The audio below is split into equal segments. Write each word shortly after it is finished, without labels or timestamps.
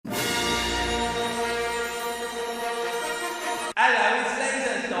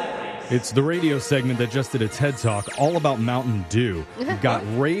It's the radio segment that just did a TED Talk all about Mountain Dew. It got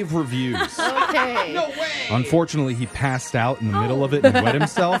rave reviews. Okay. No way. Unfortunately, he passed out in the middle of it and wet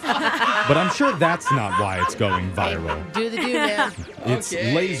himself. But I'm sure that's not why it's going viral. Do the do, man. It's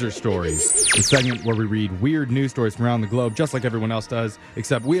Okay. Laser Stories, the segment where we read weird news stories from around the globe, just like everyone else does,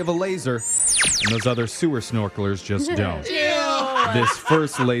 except we have a laser, and those other sewer snorkelers just don't. This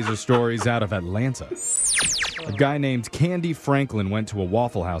first laser story is out of Atlanta. A guy named Candy Franklin went to a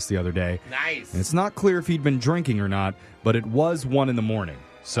Waffle House the other day. Nice. And it's not clear if he'd been drinking or not, but it was 1 a.m.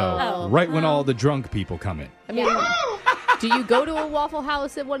 So Oh. right when all the drunk people come in. I mean, do you go to a Waffle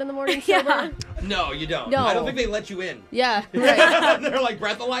House at 1 a.m? sober? No, you don't. No. I don't think they let you in. Yeah, right. They're like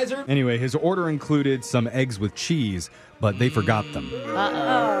breathalyzer. Anyway, his order included some eggs with cheese, but they forgot them.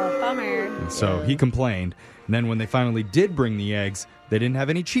 Oh, bummer. And so he complained. And then when they finally did bring the eggs, they didn't have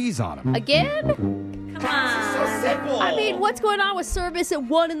any cheese on them. Again? Come on. So simple. I mean, what's going on with service at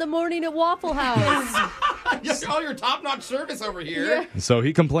 1 a.m. at Waffle House? Just all your top-notch service over here. Yeah. So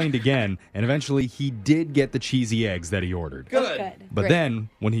he complained again, and eventually he did get the cheesy eggs that he ordered. Good. Good. But Great. then,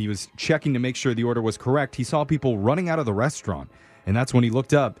 when he was checking to make sure the order was correct, he saw people running out of the restaurant. And that's when he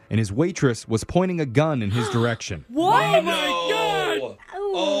looked up, and his waitress was pointing a gun in his direction. What? No.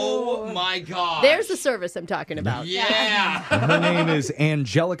 Oh my god. There's the service I'm talking about. Yeah. Her name is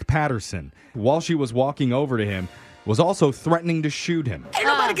Angelic Patterson. While she was walking over to him, was also threatening to shoot him. Ain't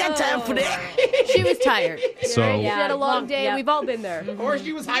nobody got time for that. She was tired. So- Right? She had a long day. Yep. We've all been there. Or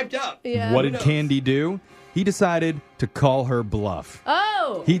she was hyped up. Yeah. What Who did knows? Candy do? He decided to call her bluff.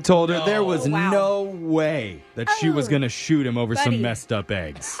 Oh. He told her there was wow. no way that she was going to shoot him over Buddy. some messed up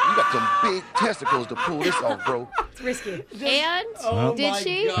eggs. You got some big testicles to pull this off, bro. It's risky. And Oh did my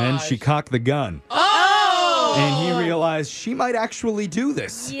she? God. And she cocked the gun. Oh! And he realized she might actually do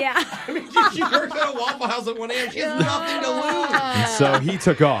this. Yeah. I mean, she works at a Waffle House at 1 a.m. She has nothing to lose. And so he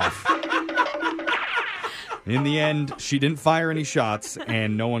took off. In the end, she didn't fire any shots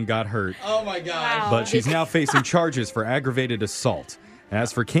and no one got hurt. Oh my gosh. Wow. But she's now facing charges for aggravated assault.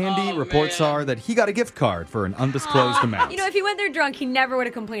 As for Candy, Oh, reports man. are that he got a gift card for an undisclosed amount. You know, if he went there drunk, he never would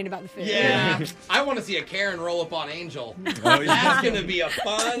have complained about the food. Yeah. I want to see a Karen roll up on Angel. Oh, yeah. That's going to be a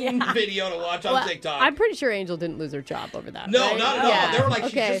fun video to watch on Well, TikTok. I'm pretty sure Angel didn't lose her job over that. No, right? not at all. Yeah. They were like,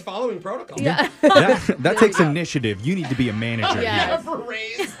 she's Okay. just following protocol. Yeah. That takes initiative. You need to be a manager. Yeah. Yeah, for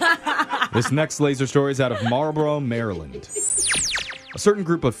raise. This next laser story is out of Marlboro, Maryland. A certain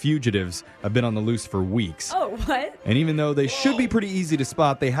group of fugitives have been on the loose for weeks. Oh, what? And even though they should be pretty easy to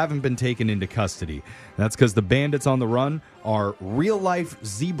spot, they haven't been taken into custody. That's because the bandits on the run are real-life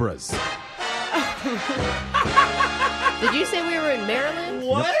zebras. Did you say we were in Maryland?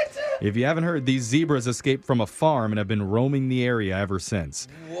 What? If you haven't heard, these zebras escaped from a farm and have been roaming the area ever since.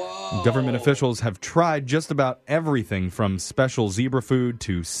 Whoa. Government officials have tried just about everything from special zebra food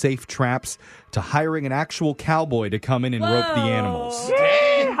to safe traps to hiring an actual cowboy to come in and rope the animals.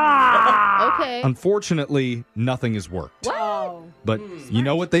 Okay. Unfortunately, nothing has worked. Oh. But you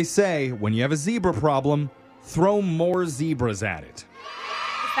know what they say, when you have a zebra problem, throw more zebras at it.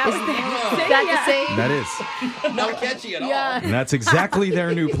 That was the Is that the same? That is. Not catchy at all. Yeah. And that's exactly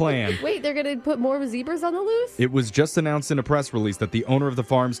their new plan. Wait, they're going to put more zebras on the loose? It was just announced in a press release that the owner of the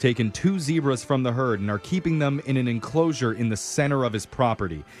farm's taken 2 zebras from the herd and are keeping them in an enclosure in the center of his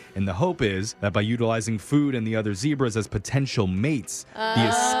property. And the hope is that by utilizing food and the other zebras as potential mates, the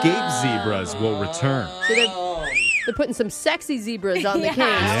escaped zebras will return. So they're putting some sexy zebras on the cage,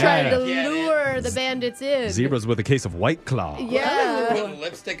 Yeah. trying to Get it. lure the bandits in. Zebras with a case of White Claw. Yeah. Putting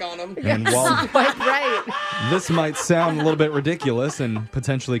lipstick on them. And while Quite right. this might sound a little bit ridiculous and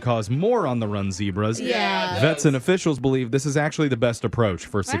potentially cause more on-the-run zebras, Yeah. vets and officials believe this is actually the best approach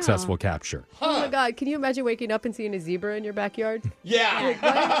for successful capture. Oh my God, can you imagine waking up and seeing a zebra in your backyard? Yeah.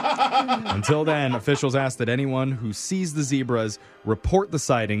 Until then, officials ask that anyone who sees the zebras report the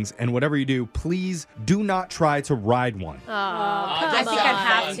sightings, and whatever you do, please do not try to ride one. I think I'd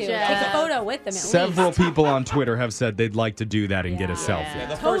have to. Jeff. Take a photo with them at Several least. people on Twitter have said they'd like to do that and get a selfie. Yeah,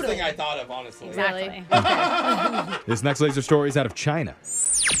 the Totally. first thing I thought of, honestly. Exactly. This next laser story is out of China.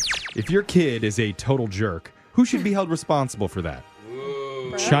 If your kid is a total jerk, who should be held responsible for that?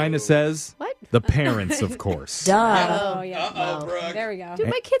 China says What? the parents, of course. Oh, yeah. Uh-oh, Brooke. There we go. Dude,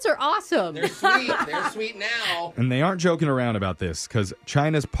 my kids are awesome. They're sweet. They're sweet now. And they aren't joking around about this, because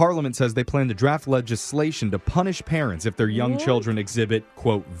China's parliament says they plan to draft legislation to punish parents if their young children exhibit,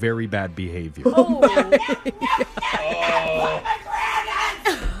 quote, very bad behavior. Oh.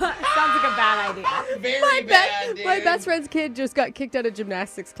 sounds like a bad idea. Very bad, dude. My best friend's kid just got kicked out of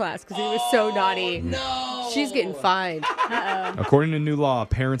gymnastics class because he was so naughty. No. She's getting fined. According to new law,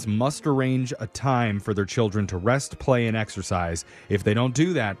 parents must arrange a time for their children to rest, play, and exercise. If they don't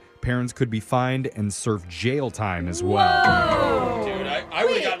do that, parents could be fined and serve jail time as well. Dude, I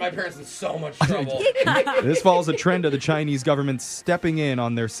would have gotten my parents in so much trouble. This follows a trend of the Chinese government stepping in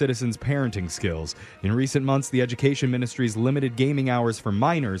on their citizens' parenting skills. In recent months, the Education Ministry's limited gaming hours for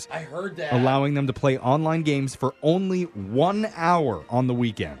minors, I heard that. allowing them to play online games for only 1 hour on the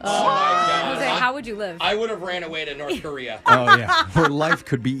weekends. Oh, my God. Jose, how would you live? I would have ran away to North Korea. Oh, yeah. Where life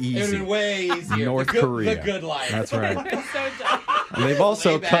could be It would have easy. been way easier. North the good, Korea. The good life. That's right. so dumb. And they've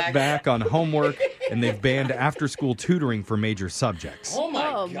also Way cut back. back on homework, and they've banned after-school tutoring for major subjects. Oh, my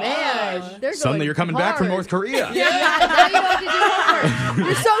Oh, gosh. man. They're Suddenly going you're coming back from hard. North Korea. Yeah. Now you don't have to do homework.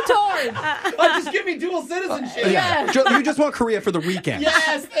 You're so torn. Oh, just give me dual citizenship. Yeah. You just want Korea for the weekend.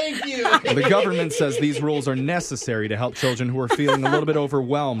 Yes, thank you. Well, the government says these rules are necessary to help children who are feeling a little bit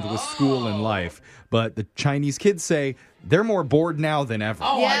overwhelmed with school and life. But the Chinese kids say they're more bored now than ever.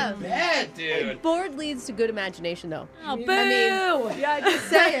 Oh, Yeah. I bet, dude. Bored leads to good imagination, though. Oh, boo! Yeah, just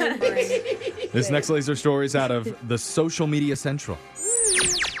saying. This next laser story is out of the Social Media Central.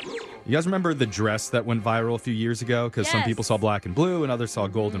 You guys remember the dress that went viral a few years ago? Because some Yes. people saw black and blue and others saw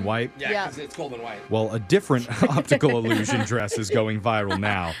gold and white. Yeah, Yeah. because it's gold and white. Well, a different optical illusion dress is going viral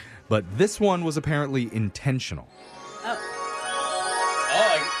now. But this one was apparently intentional.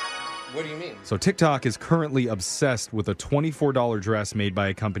 What do you mean? So TikTok is currently obsessed with a $24 dress made by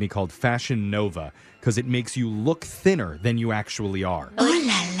a company called Fashion Nova because it makes you look thinner than you actually are.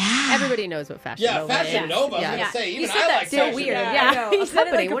 Everybody knows what Fashion Yeah, Nova Fashion is. Nova. I was Yeah. going to say, You even said I that like so Fashion weird. Nova. Yeah. I know. You A said it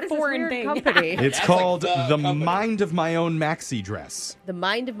company. like a What is this foreign weird thing. company? It's That's called like the the company. Mind of My Own Maxi Dress. The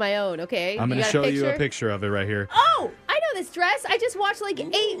mind of my own. Okay. I'm going to got show you a picture? picture of it right here. Oh, I know this dress. I just watched like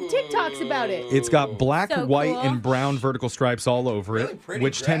 8 TikToks about it. It's got black, So white, cool. and brown vertical stripes all over Really it, pretty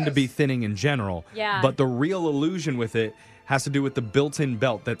which tend to be dress. thinning in general. Yeah. But the real illusion with it has to do with the built-in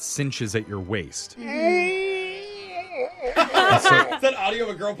belt that cinches at your waist. And so, Is that audio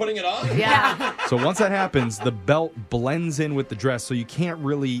of a girl putting it on? Yeah. so once that happens, the belt blends in with the dress, so you can't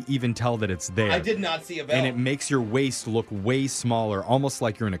really even tell that it's there. I did not see a belt. And it makes your waist look way smaller, almost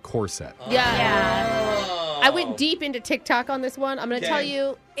like you're in a corset. Yeah. Oh. I went deep into TikTok on this one. I'm going to Okay. tell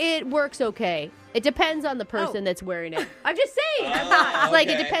you, it works okay. It depends on the person that's wearing it. I'm just saying. Oh, Like,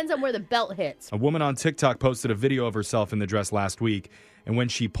 it okay. depends on where the belt hits. A woman on TikTok posted a video of herself in the dress last week, and when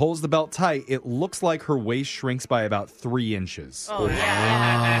she pulls the belt tight, it looks like her waist shrinks by about 3 inches. Oh,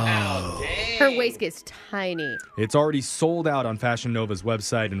 dang. Her waist gets tiny. It's already sold out on Fashion Nova's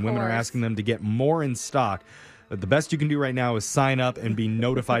website, and women are course. asking them to get more in stock. But the best you can do right now is sign up and be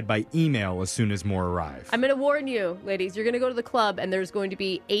notified by email as soon as more arrive. I'm going to warn you, ladies. You're going to go to the club, and there's going to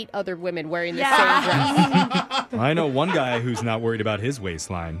be 8 other women wearing the Yeah. same dress. I know one guy who's not worried about his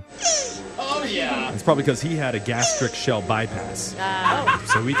waistline. Oh, yeah. It's probably because he had a gastric shell bypass.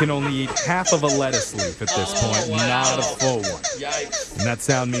 So he can only eat half of a lettuce leaf at this point, wow. not a full one. Yikes. And that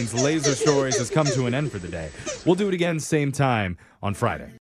sound means Laser Stories has come to an end for the day. We'll do it again same time on Friday.